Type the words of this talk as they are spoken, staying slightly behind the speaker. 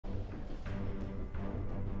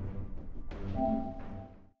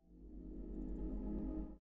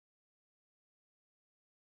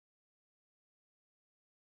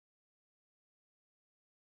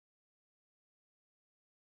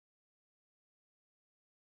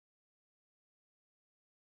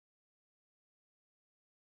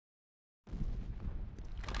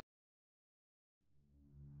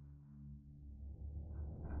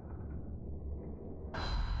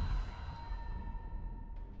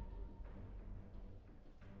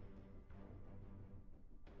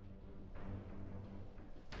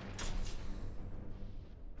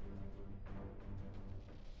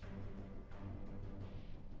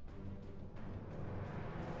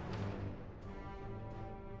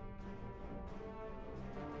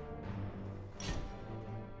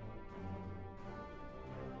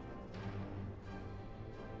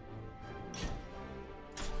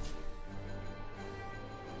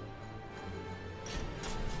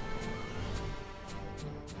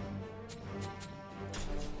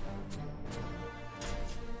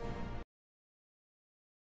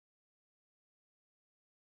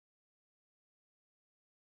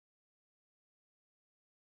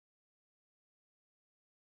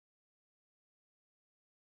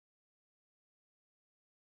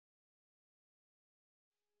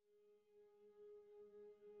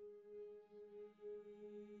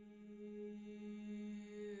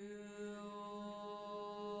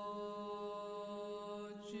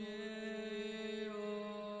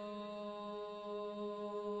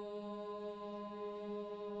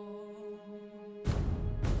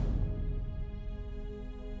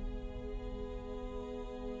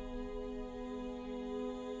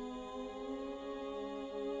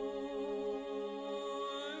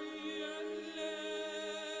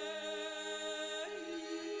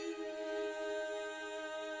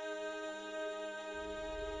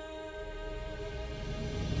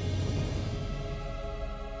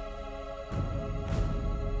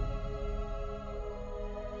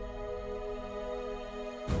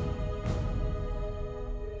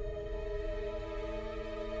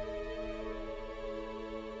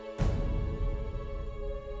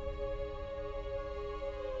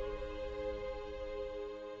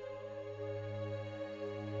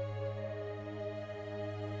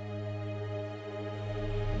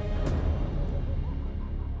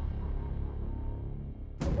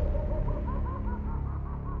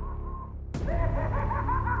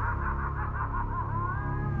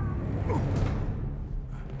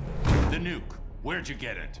nuke. Where'd you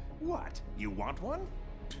get it? What? You want one?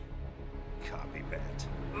 Copy that.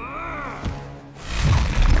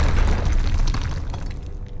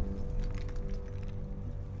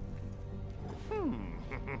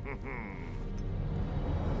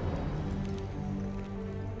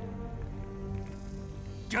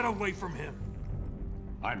 Get away from him!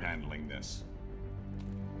 I'm handling this.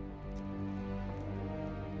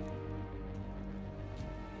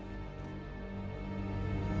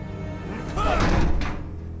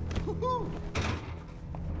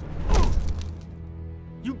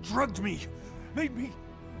 You drugged me! Made me...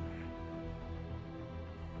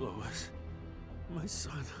 Lois, my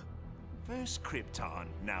son... First Krypton,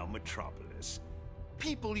 now Metropolis.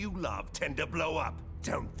 People you love tend to blow up,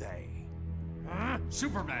 don't they?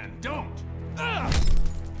 Superman, don't!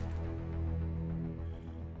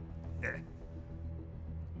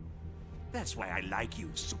 That's why I like you,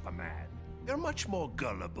 Superman. You're much more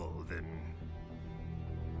gullible than...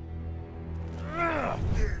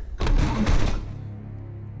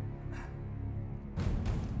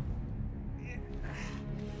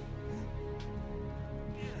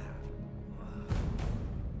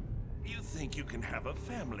 You think you can have a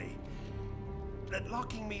family? That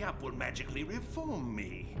locking me up will magically reform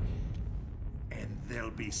me. And they'll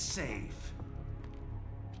be safe.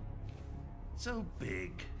 So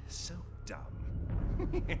big, so dumb.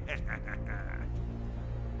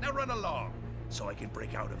 Now run along, so I can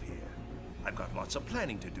break out of here. I've got lots of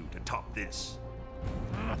planning to do to top this.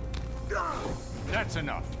 That's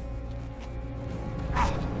enough. I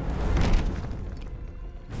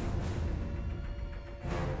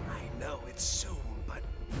know it's soon, but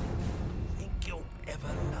think you'll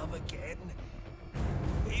ever love again?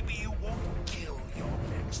 Maybe you won't kill your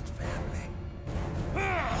next family.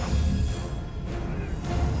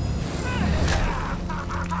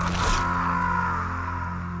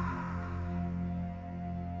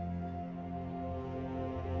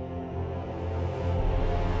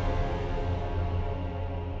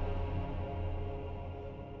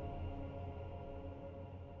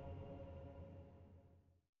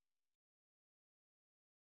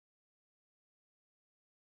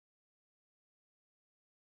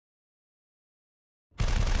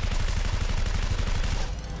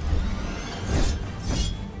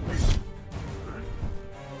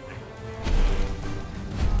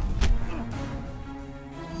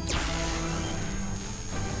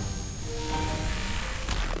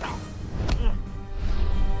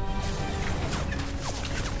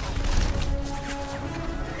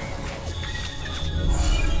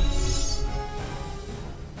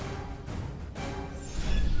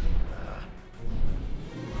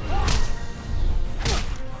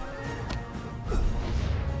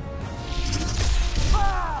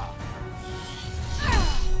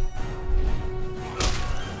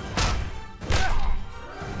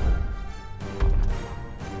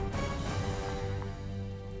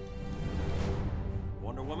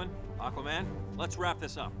 Woman, Aquaman, let's wrap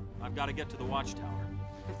this up. I've got to get to the watchtower.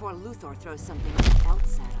 Before Luthor throws something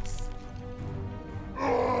else at us.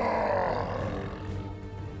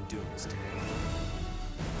 Doomsday.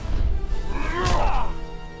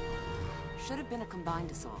 Should have been a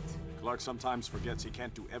combined assault. Clark sometimes forgets he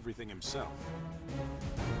can't do everything himself.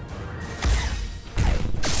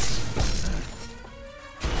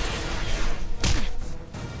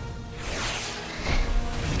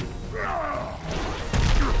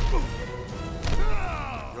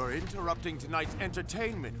 You're interrupting tonight's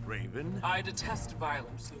entertainment, Raven. I detest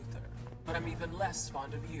violence, Luthor, but I'm even less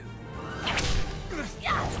fond of you.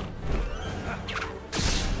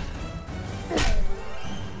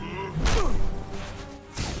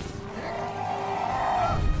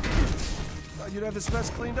 Thought you'd have this mess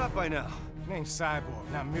cleaned up by now. Name's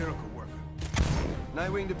Cyborg, not Miracle Worker.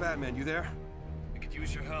 Nightwing to Batman, you there? I could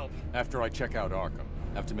use your help. After I check out Arkham,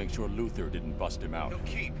 have to make sure Luthor didn't bust him out. No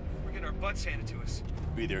keep. We're getting our butts handed to us.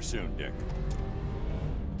 Be there soon, Dick.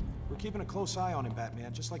 We're keeping a close eye on him,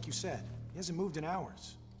 Batman, just like you said. He hasn't moved in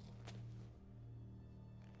hours.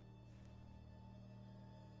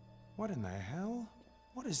 What in the hell?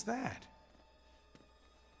 What is that?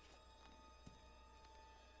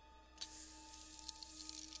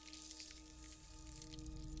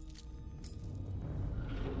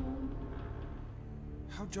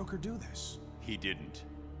 How'd Joker do this? He didn't.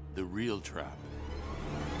 The real trap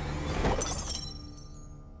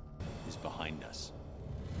is behind us.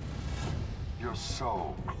 You're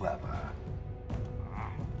so clever.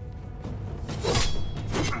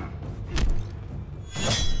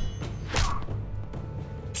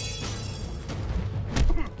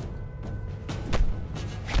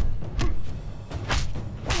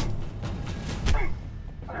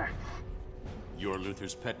 You're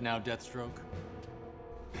Luthor's pet now, Deathstroke?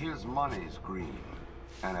 His money's green,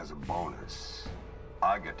 and as a bonus,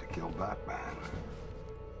 I get to kill Batman.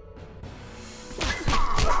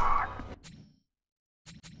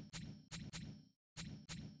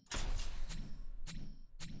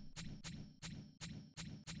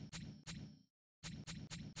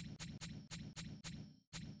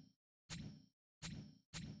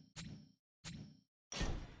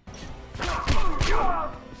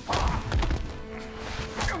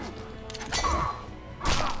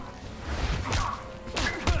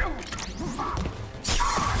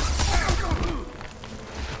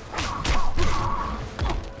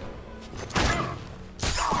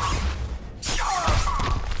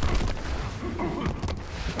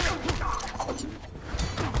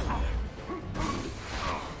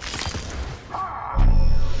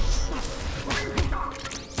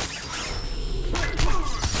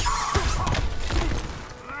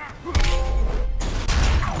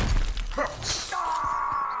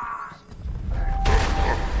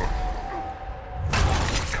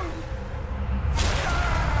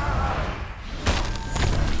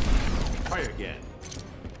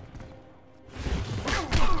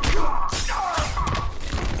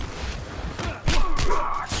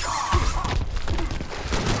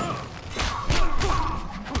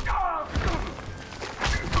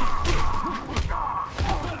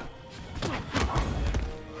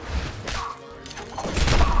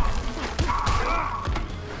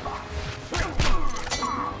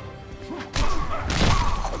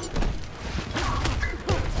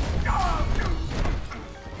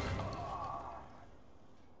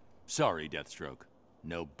 Sorry, Deathstroke.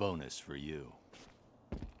 No bonus for you.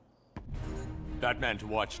 Batman to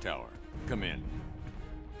Watchtower. Come in.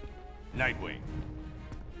 Nightwing.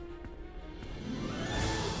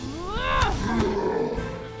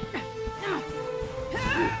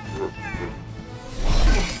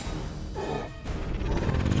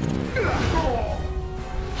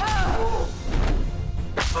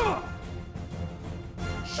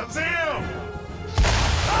 Shazam!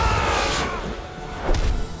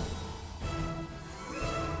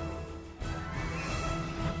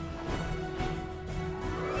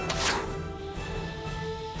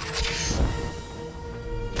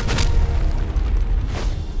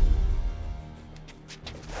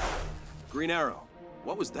 Green Arrow.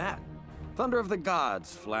 What was that? Thunder of the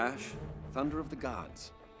Gods, Flash. Thunder of the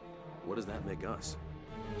Gods. What does that make us?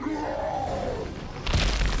 The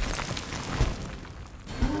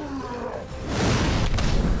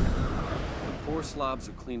poor slobs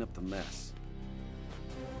who clean up the mess.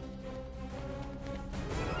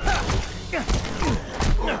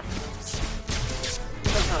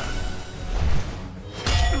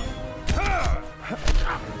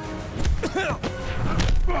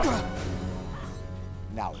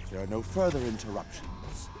 Now, if there are no further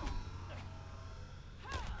interruptions...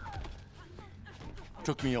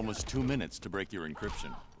 Took me almost 2 minutes to break your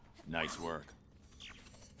encryption. Nice work.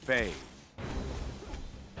 Bane.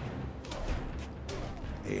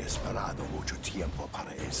 He esperado mucho tiempo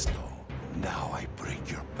para esto. Now I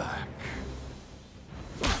break your back.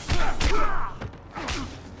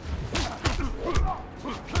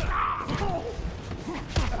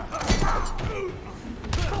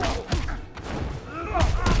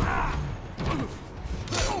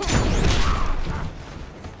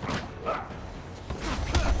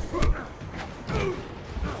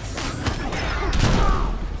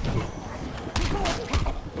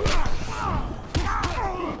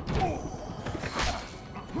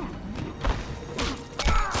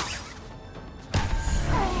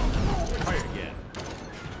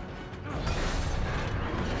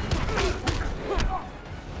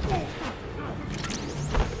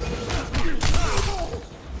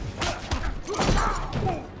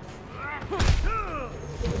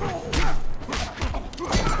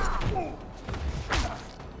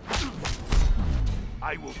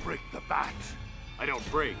 I will break the bat. I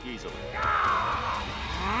don't break easily.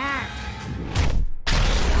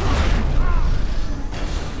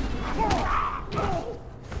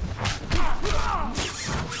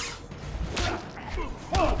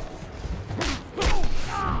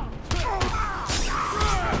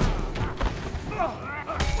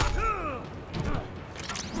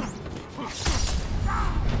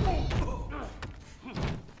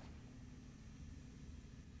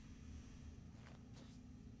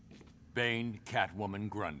 Bane, Catwoman,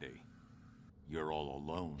 Grundy. You're all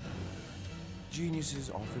alone.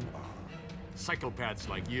 Geniuses often are. Psychopaths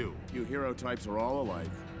like you. You hero types are all alike.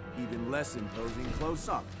 Even less imposing close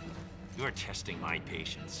up. You're testing my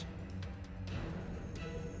patience.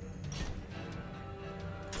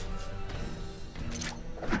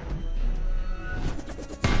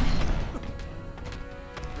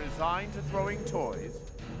 Resigned to throwing toys?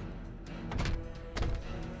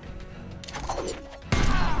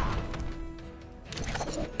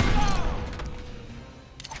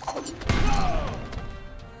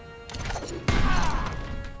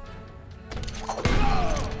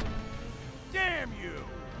 Damn you!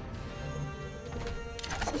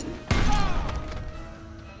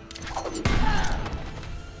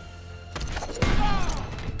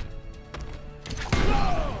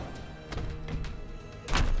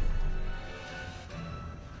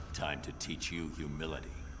 Time to teach you humility.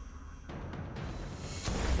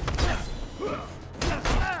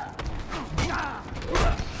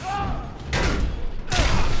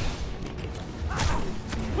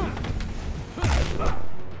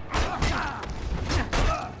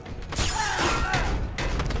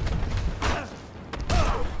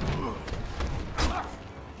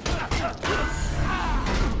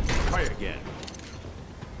 Try it again.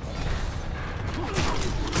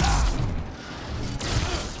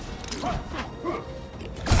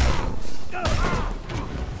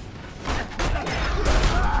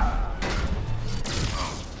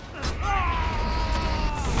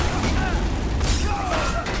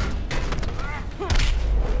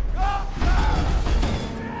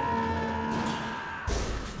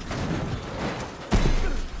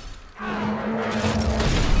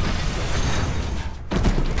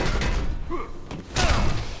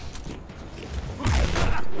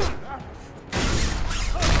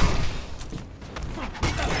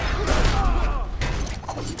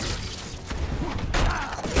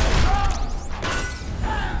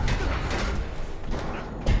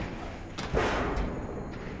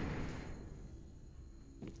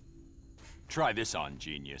 Try this on,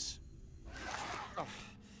 genius.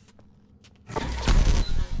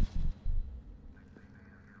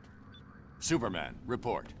 Superman,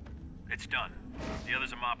 report. It's done. The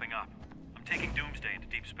others are mopping up. I'm taking Doomsday into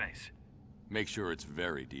deep space. Make sure it's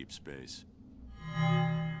very deep space.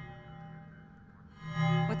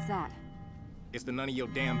 What's that? It's the none of your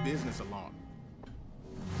damn business alarm.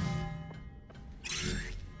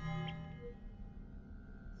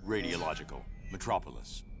 Radiological,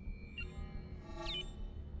 Metropolis.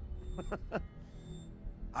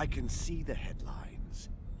 I can see the headlines.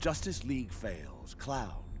 Justice League fails.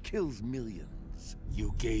 Clown kills millions.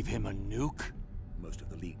 You gave him a nuke? Most of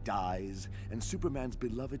the League dies, and Superman's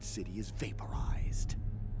beloved city is vaporized.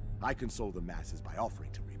 I console the masses by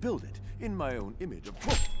offering to rebuild it in my own image of...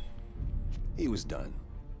 He was done.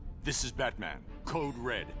 This is Batman. Code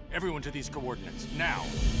Red. Everyone to these coordinates, now!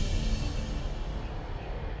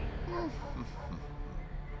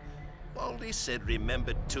 Baldy said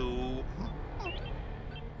remember to...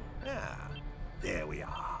 Ah, there we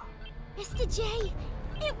are. Mr. J,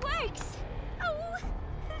 it works! Oh!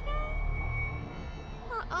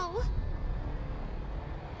 Uh-oh.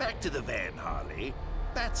 Back to the van, Harley.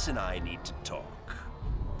 Bats and I need to talk.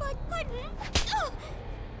 But...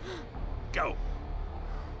 Go!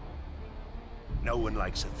 No one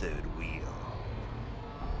likes a third wheel.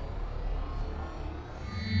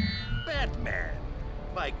 Batman!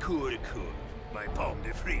 My coup de coeur, my pomme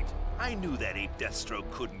de frite. I knew that ape Deathstroke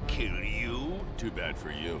couldn't kill you. Too bad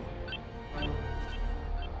for you.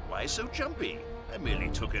 Why so jumpy? I merely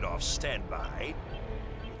took it off standby.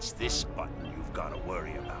 It's this button you've got to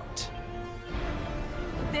worry about.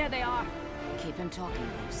 There they are. Keep him talking,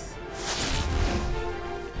 Bruce.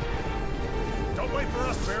 Don't wait for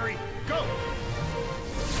us, Barry. Go!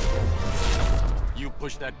 You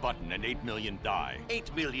push that button and 8 million die.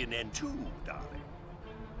 8 million and 2, darling.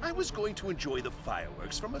 I was going to enjoy the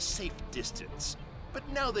fireworks from a safe distance. But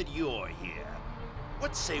now that you're here,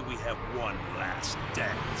 what say we have one last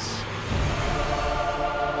dance?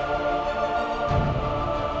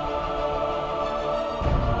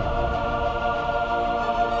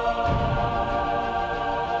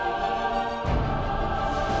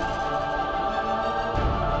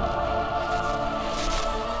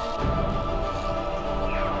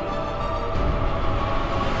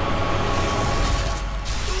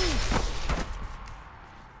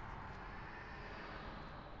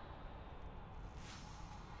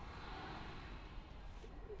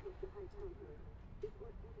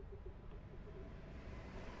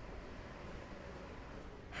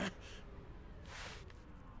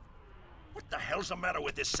 What the hell's the matter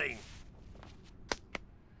with this thing?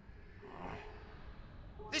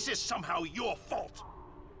 This is somehow your fault.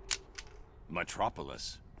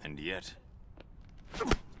 Metropolis, and yet...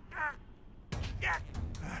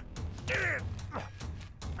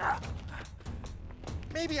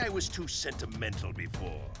 Maybe I was too sentimental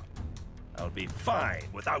before. I'll be fine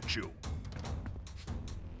without you.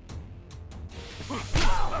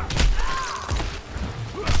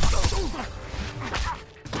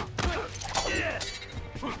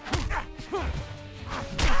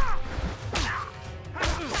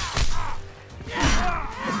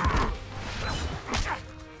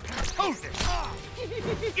 Hold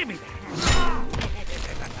it! Give me that!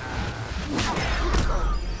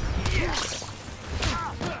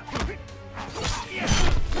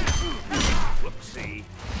 Whoopsie.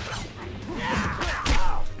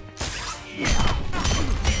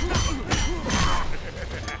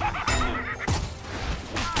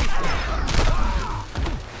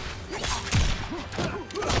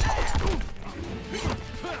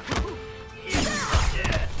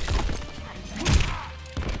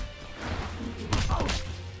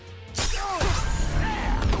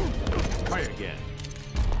 Try again.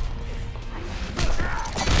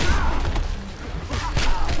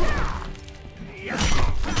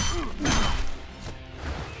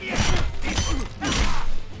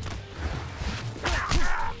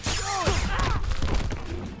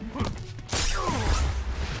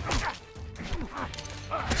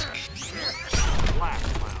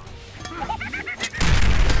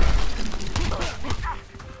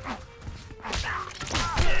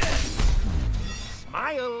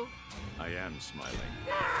 Smile! I am smiling.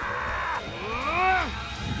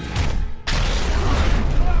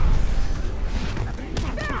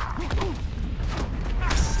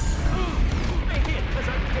 I hit 'cause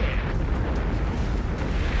I'm dead.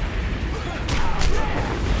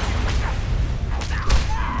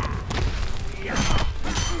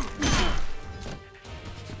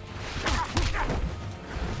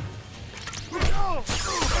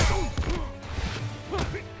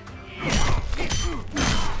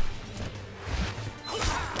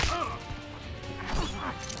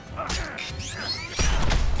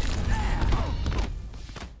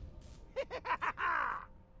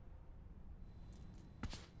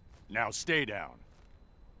 Now stay down.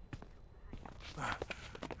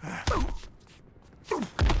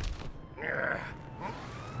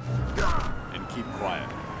 And keep quiet.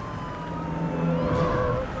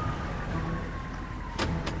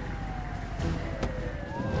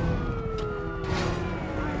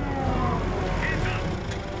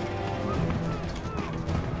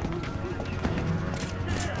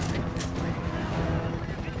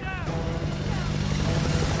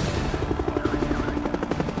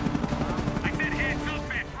 I said hands up,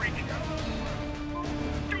 man, freak!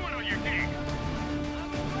 Do it on your gig!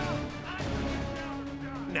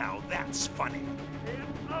 Now that's funny.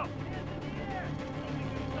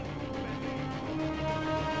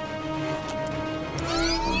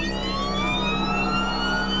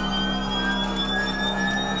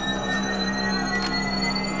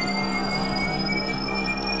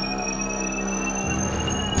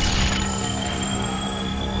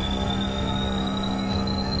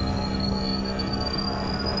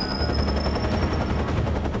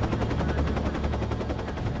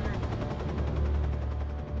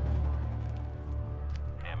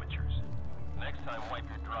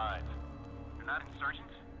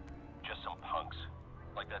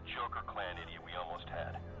 Joker clan idiot we almost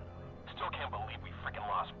had. Still can't believe we freaking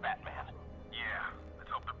lost Batman. Yeah, let's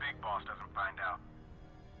hope the big boss doesn't find out.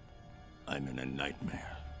 I'm in a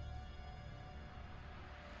nightmare.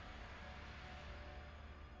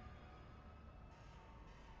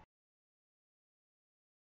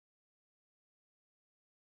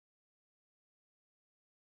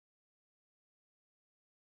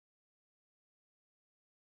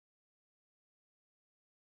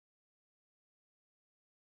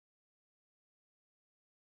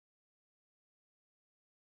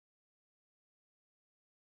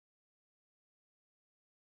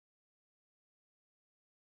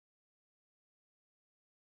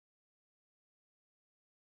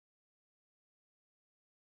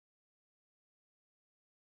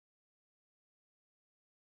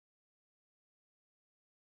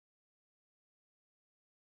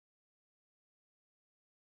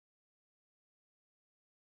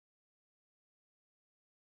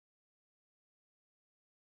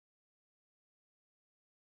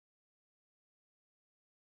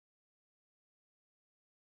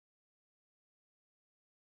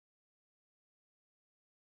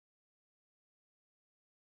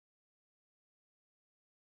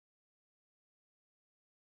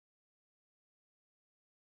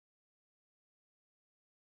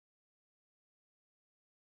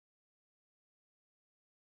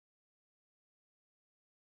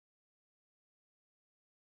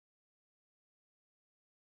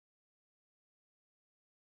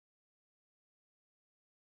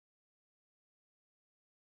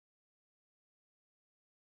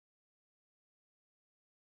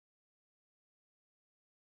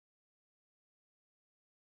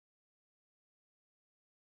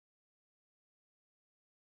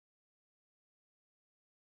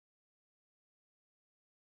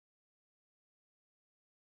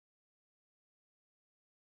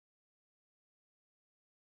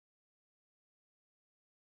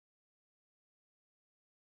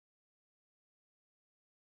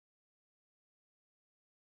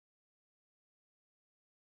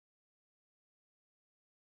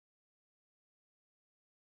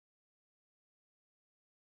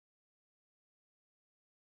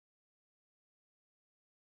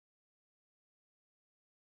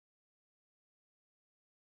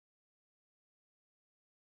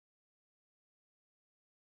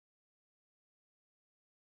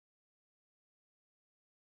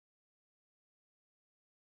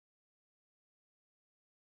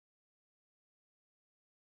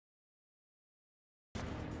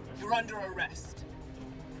 You're under arrest.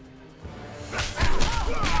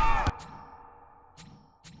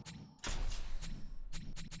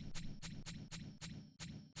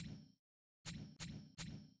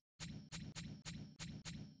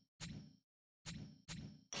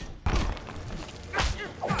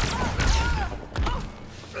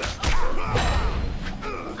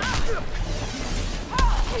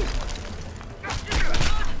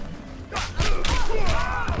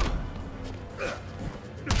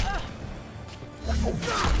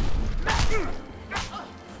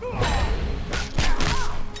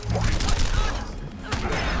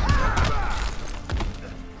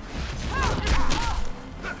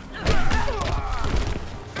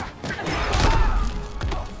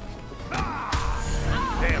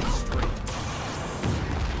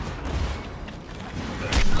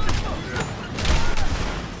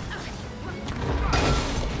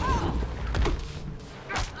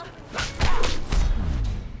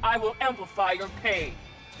 I will amplify your pain.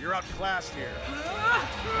 You're outclassed here.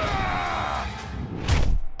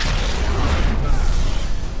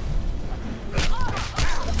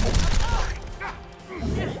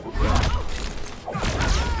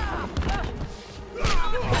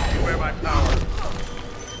 Beware my power.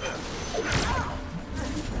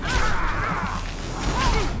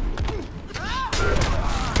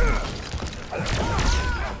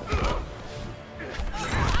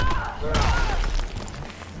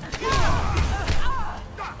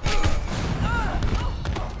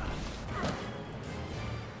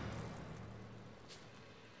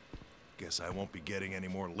 Guess I won't be getting any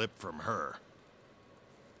more lip from her.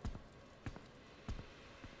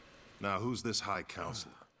 Now, who's this High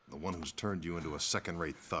Counselor? The one who's turned you into a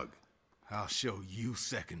second-rate thug? I'll show you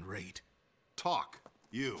second-rate. Talk.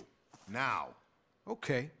 You. Now.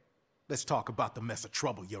 Okay. Let's talk about the mess of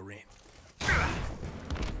trouble you're in.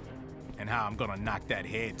 And how I'm gonna knock that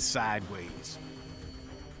head sideways.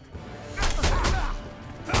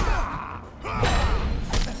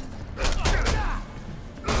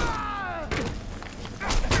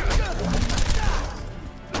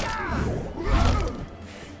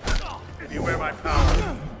 Beware my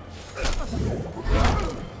power.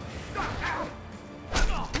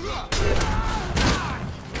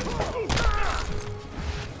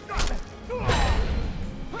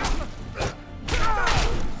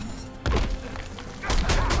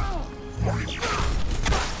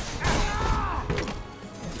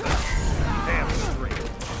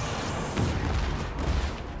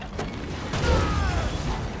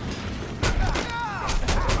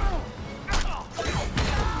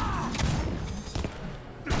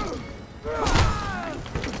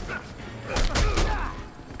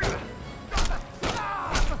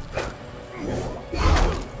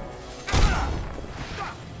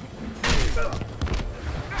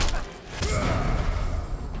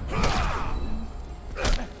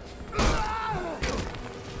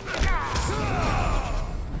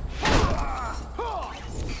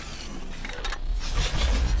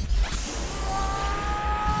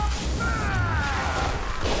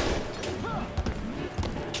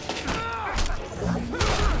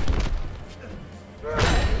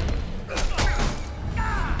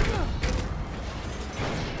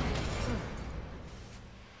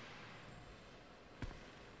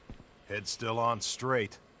 Head still on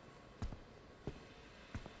straight.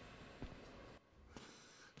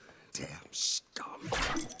 Damn scum.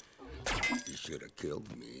 You should have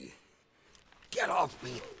killed me. Get off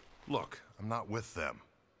me! Look, I'm not with them.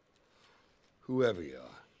 Whoever you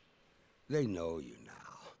are, they know you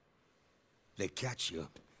now. They catch you.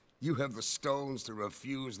 You have the stones to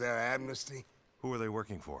refuse their amnesty? Who are they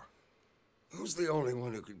working for? Who's the only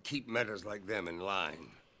one who could keep metas like them in line?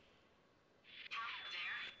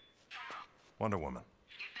 Wonder Woman.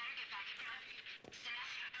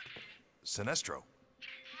 Sinestro?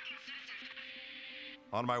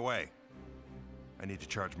 On my way. I need to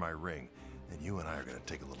charge my ring, and you and I are gonna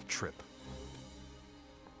take a little trip.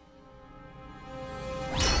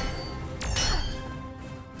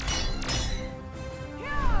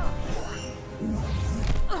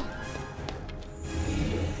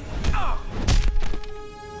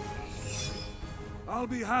 I'll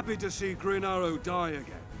be happy to see Green Arrow die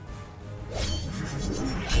again.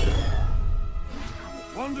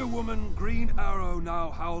 Wonder Woman, Green Arrow,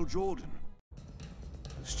 now Hal Jordan.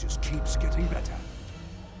 This just keeps getting better.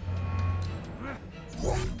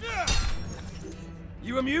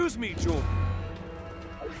 You amuse me, Jordan.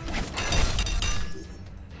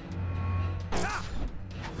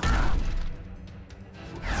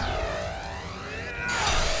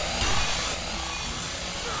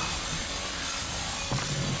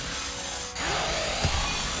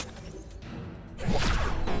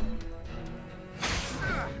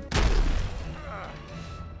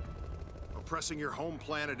 Oppressing your home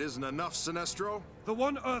planet isn't enough, Sinestro? The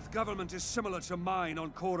One Earth government is similar to mine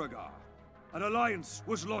on Koragar. An alliance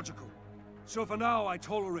was logical. So for now, I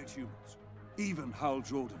tolerate humans. Even Hal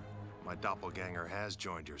Jordan. My doppelganger has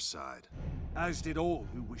joined your side. As did all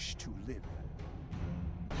who wish to live.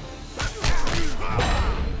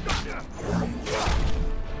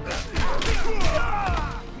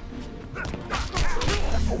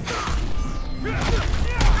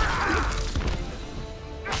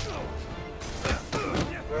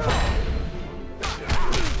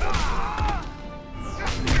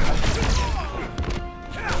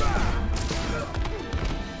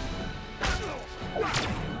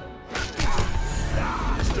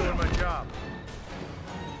 Just doing my job.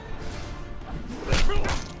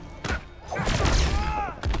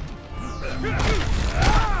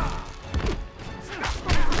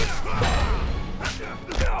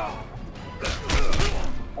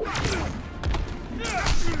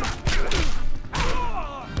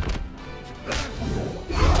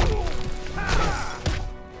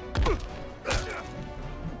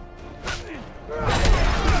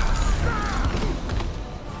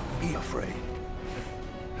 Be afraid.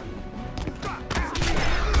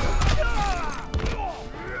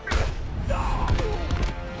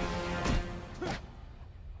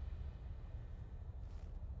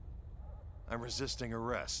 I'm resisting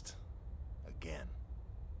arrest. Again.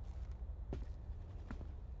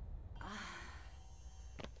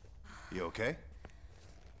 You okay?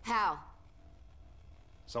 How?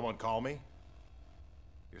 Someone call me?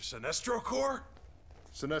 Your Sinestro Corps?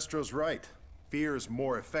 Sinestro's right. Fear is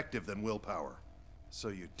more effective than willpower. So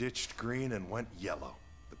you ditched green and went yellow,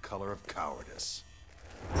 the color of cowardice.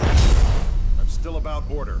 I'm still about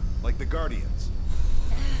order, like the Guardians.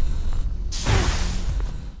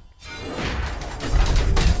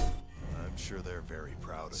 I'm sure they're very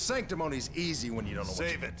proud of you. Sanctimony's easy when you don't know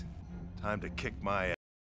Save it. Time to kick my ass.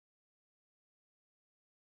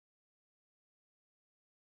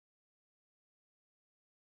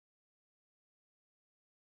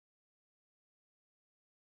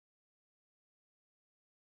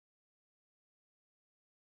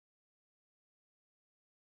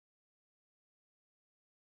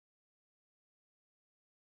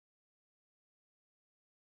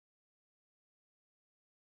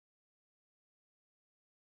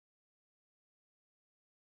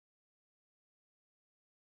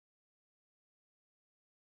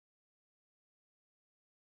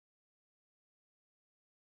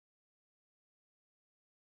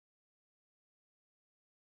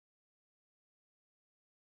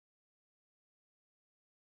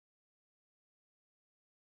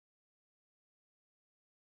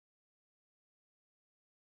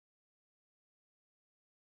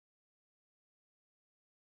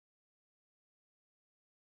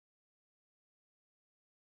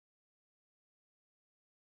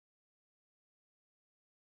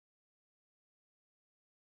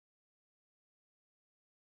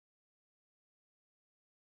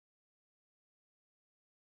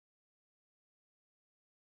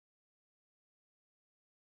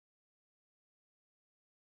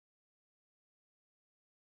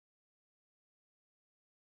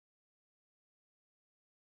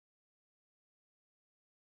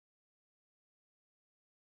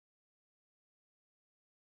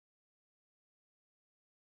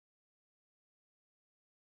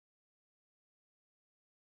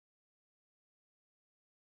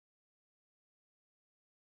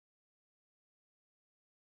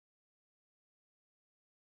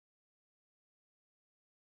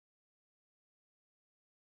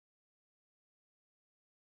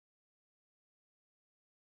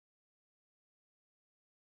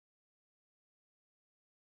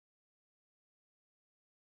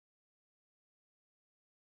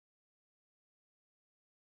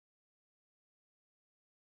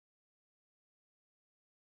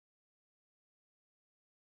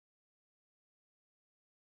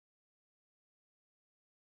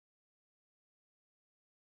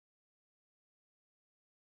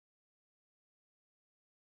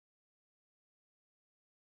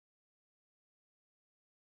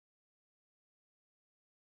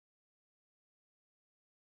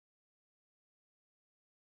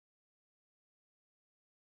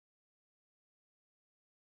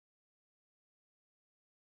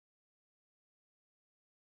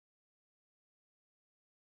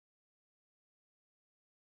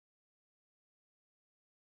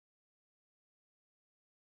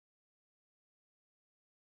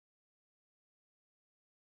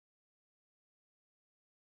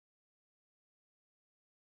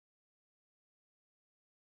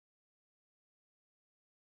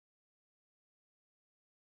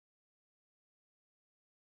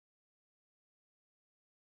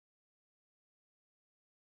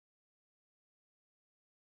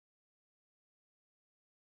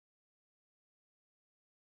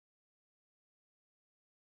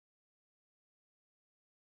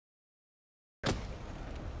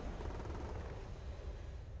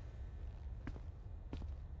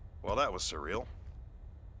 Well, that was surreal.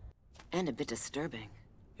 And a bit disturbing.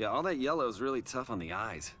 Yeah, all that yellow is really tough on the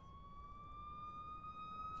eyes.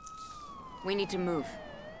 We need to move.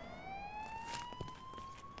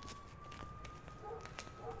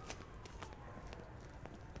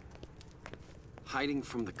 Hiding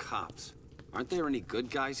from the cops. Aren't there any good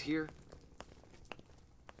guys here?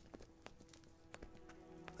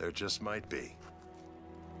 There just might be.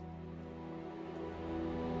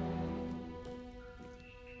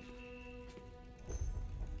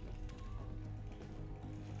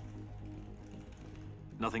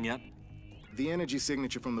 Nothing yet? The energy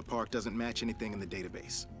signature from the park doesn't match anything in the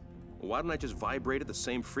database. Why don't I just vibrate at the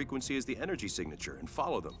same frequency as the energy signature and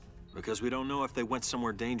follow them? Because we don't know if they went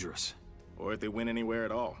somewhere dangerous. Or if they went anywhere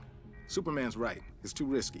at all. Superman's right. It's too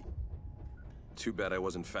risky. Too bad I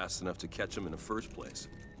wasn't fast enough to catch them in the first place.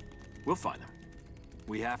 We'll find them.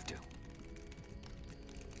 We have to.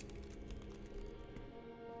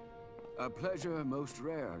 A pleasure most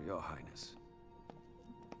rare, Your Highness.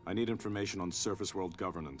 I need information on surface world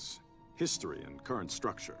governance, history, and current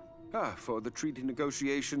structure. Ah, for the treaty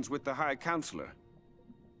negotiations with the High Counselor.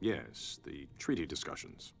 Yes, the treaty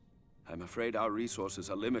discussions. I'm afraid our resources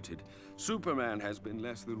are limited. Superman has been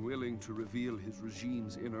less than willing to reveal his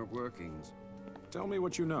regime's inner workings. Tell me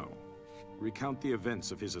what you know. Recount the events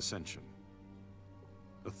of his ascension.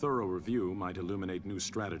 A thorough review might illuminate new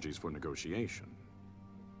strategies for negotiation.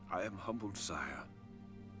 I am humbled, sire.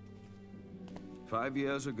 5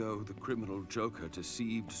 years ago, the criminal Joker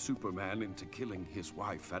deceived Superman into killing his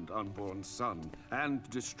wife and unborn son, and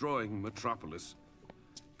destroying Metropolis.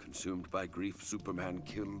 Consumed by grief, Superman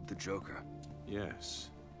killed the Joker. Yes.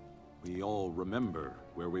 We all remember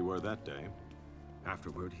where we were that day.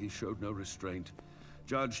 Afterward, he showed no restraint.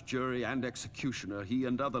 Judge, jury, and executioner, he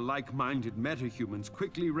and other like-minded metahumans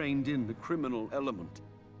quickly reined in the criminal element.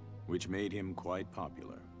 Which made him quite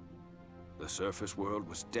popular. The surface world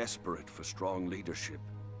was desperate for strong leadership.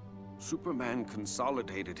 Superman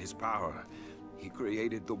consolidated his power. He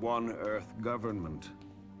created the One Earth government.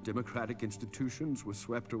 Democratic institutions were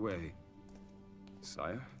swept away.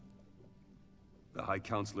 Sire? The High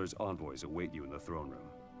Counselor's envoys await you in the throne room.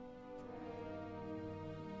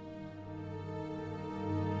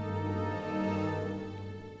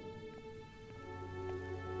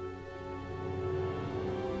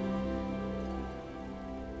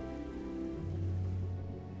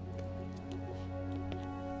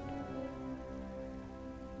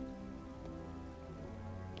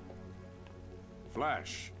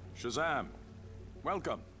 Flash, Shazam,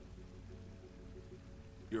 welcome.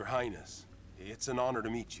 Your Highness, it's an honor to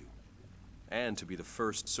meet you. And to be the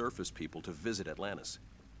first surface people to visit Atlantis.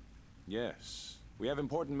 Yes, we have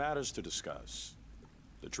important matters to discuss.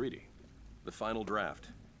 The treaty. The final draft.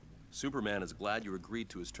 Superman is glad you agreed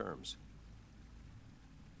to his terms.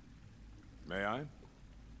 May I?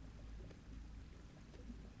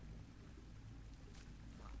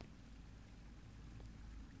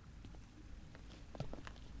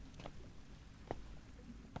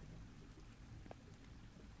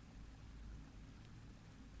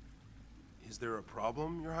 Is there a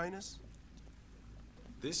problem, Your Highness?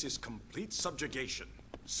 This is complete subjugation.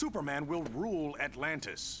 Superman will rule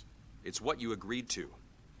Atlantis. It's what you agreed to.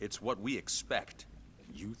 It's what we expect.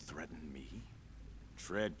 You threaten me?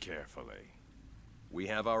 Tread carefully. We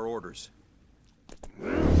have our orders.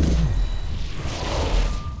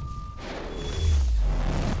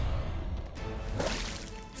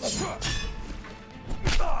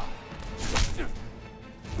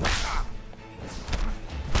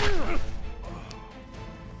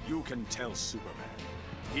 You can tell Superman.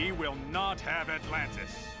 He will not have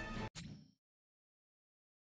Atlantis.